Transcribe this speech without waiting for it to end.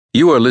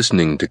You are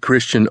listening to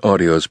Christian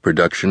Audio's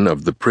production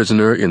of The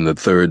Prisoner in the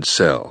Third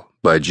Cell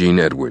by Gene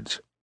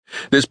Edwards.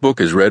 This book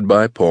is read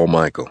by Paul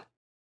Michael.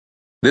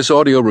 This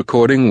audio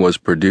recording was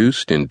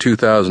produced in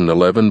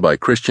 2011 by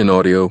Christian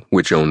Audio,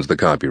 which owns the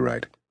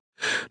copyright.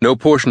 No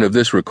portion of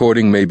this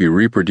recording may be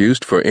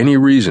reproduced for any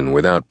reason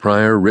without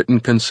prior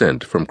written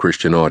consent from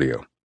Christian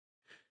Audio.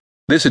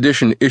 This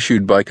edition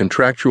issued by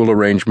contractual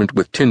arrangement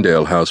with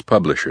Tyndale House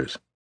Publishers.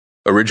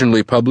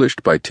 Originally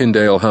published by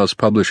Tyndale House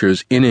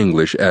Publishers in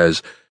English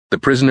as The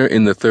Prisoner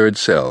in the Third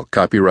Cell,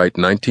 copyright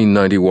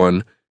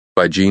 1991,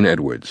 by Gene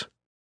Edwards.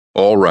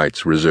 All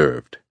rights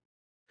reserved.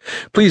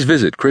 Please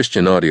visit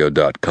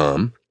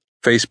christianaudio.com,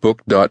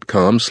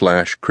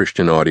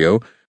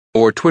 facebook.com/christianaudio,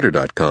 or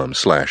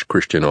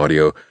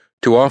twitter.com/christianaudio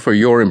to offer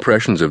your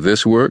impressions of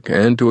this work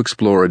and to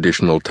explore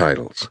additional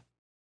titles.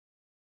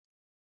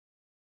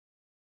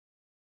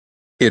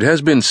 It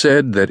has been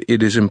said that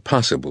it is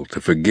impossible to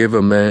forgive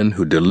a man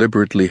who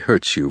deliberately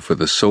hurts you for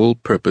the sole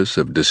purpose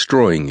of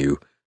destroying you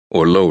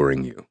or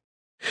lowering you.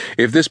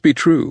 If this be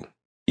true,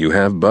 you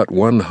have but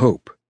one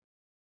hope: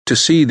 to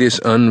see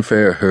this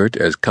unfair hurt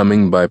as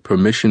coming by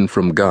permission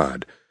from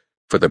God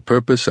for the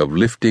purpose of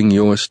lifting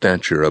your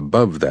stature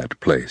above that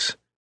place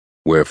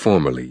where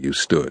formerly you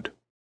stood.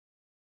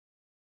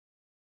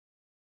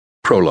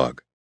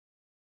 Prologue.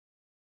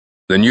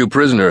 The new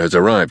prisoner has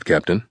arrived,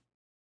 Captain.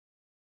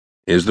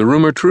 Is the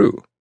rumor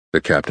true?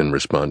 The captain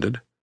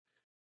responded.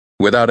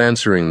 Without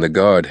answering, the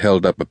guard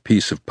held up a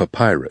piece of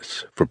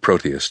papyrus for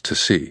Proteus to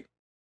see.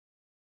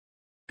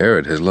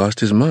 Herod has lost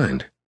his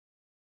mind.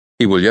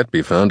 He will yet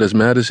be found as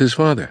mad as his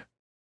father.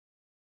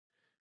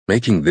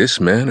 Making this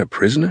man a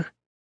prisoner,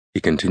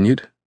 he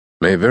continued,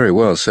 may very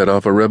well set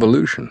off a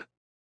revolution.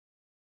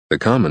 The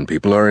common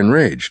people are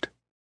enraged.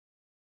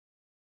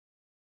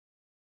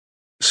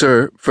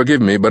 Sir,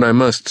 forgive me, but I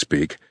must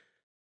speak.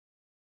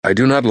 I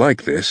do not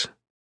like this,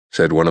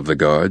 said one of the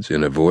guards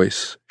in a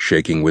voice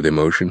shaking with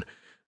emotion.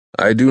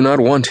 I do not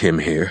want him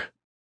here.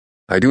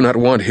 I do not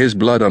want his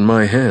blood on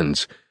my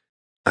hands.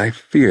 I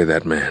fear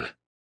that man.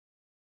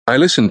 I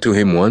listened to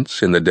him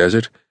once in the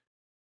desert.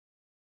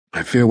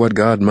 I fear what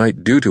God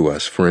might do to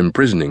us for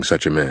imprisoning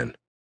such a man.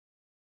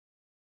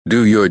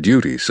 Do your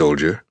duty,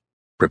 soldier.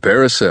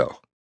 Prepare a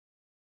cell.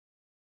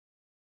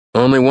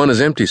 Only one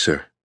is empty,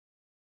 sir.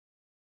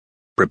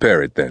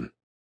 Prepare it, then.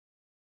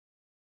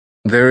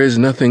 There is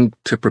nothing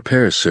to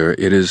prepare, sir.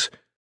 It is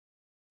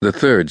the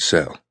third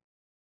cell.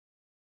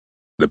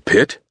 The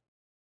pit?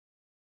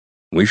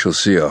 We shall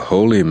see a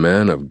holy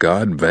man of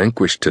God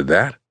vanquished to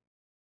that?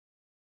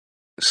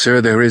 Sir,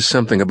 there is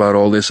something about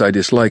all this I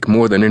dislike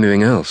more than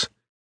anything else.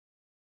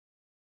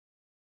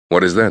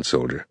 What is that,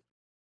 soldier?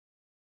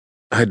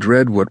 I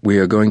dread what we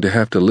are going to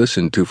have to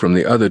listen to from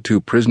the other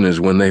two prisoners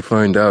when they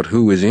find out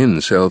who is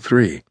in cell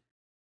 3.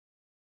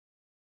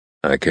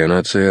 I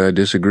cannot say I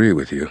disagree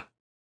with you,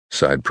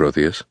 sighed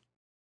Proteus.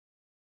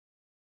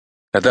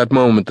 At that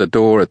moment the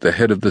door at the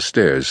head of the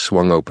stairs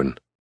swung open.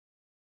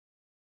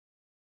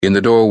 In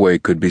the doorway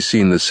could be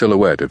seen the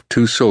silhouette of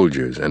 2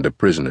 soldiers and a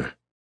prisoner.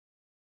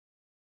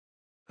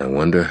 I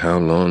wonder how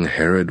long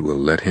Herod will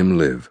let him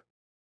live,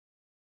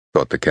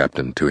 thought the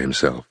captain to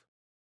himself.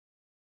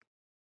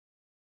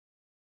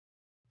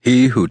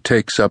 He who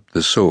takes up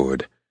the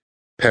sword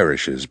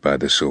perishes by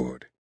the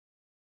sword.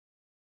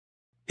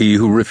 He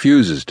who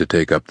refuses to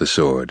take up the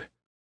sword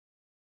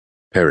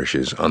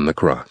perishes on the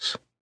cross.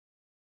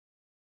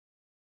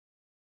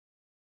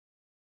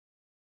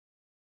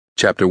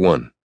 Chapter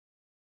 1.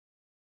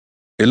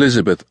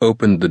 Elizabeth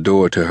opened the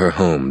door to her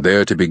home,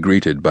 there to be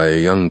greeted by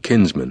a young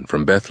kinsman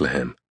from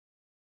Bethlehem.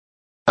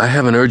 I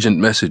have an urgent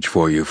message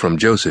for you from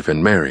Joseph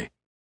and Mary.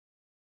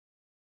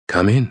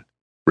 Come in,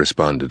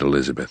 responded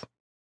Elizabeth.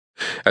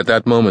 At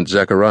that moment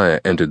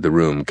Zechariah entered the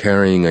room,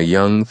 carrying a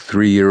young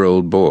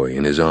 3-year-old boy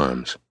in his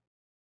arms.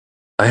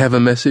 I have a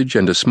message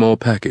and a small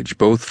package,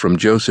 both from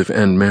Joseph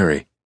and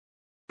Mary.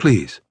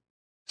 Please,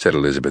 said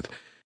Elizabeth.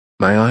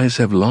 My eyes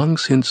have long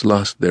since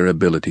lost their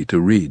ability to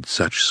read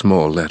such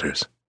small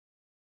letters.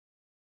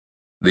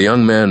 The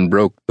young man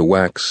broke the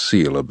wax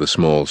seal of the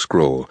small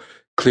scroll,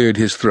 cleared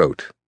his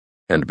throat,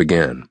 and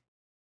began.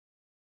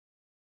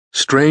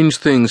 Strange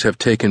things have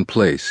taken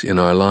place in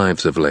our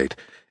lives of late,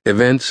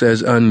 events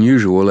as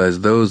unusual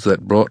as those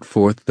that brought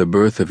forth the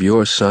birth of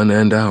your son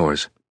and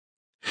ours.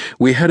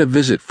 We had a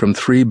visit from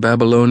 3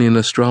 Babylonian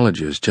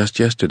astrologers just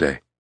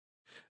yesterday.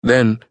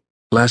 Then,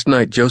 last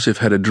night Joseph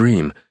had a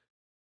dream,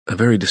 a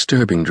very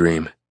disturbing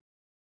dream.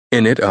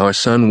 In it our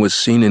son was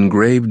seen in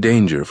grave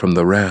danger from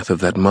the wrath of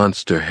that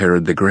monster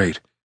Herod the Great.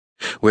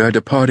 We are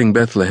departing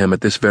Bethlehem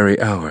at this very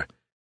hour.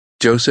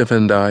 Joseph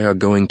and I are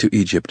going to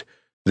Egypt,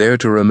 there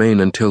to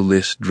remain until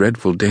this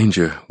dreadful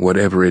danger,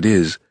 whatever it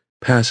is,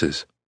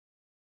 passes.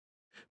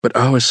 But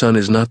our son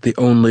is not the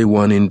only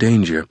one in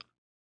danger.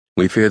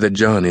 We fear that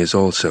John is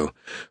also.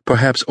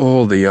 Perhaps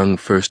all the young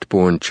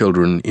firstborn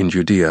children in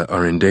Judea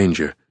are in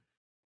danger.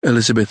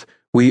 Elizabeth,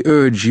 we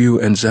urge you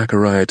and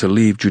Zechariah to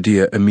leave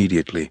Judea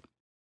immediately.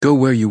 Go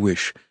where you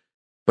wish,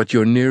 but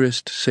your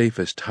nearest,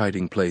 safest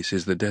hiding place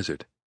is the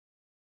desert.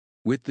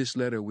 With this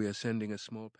letter we are sending a small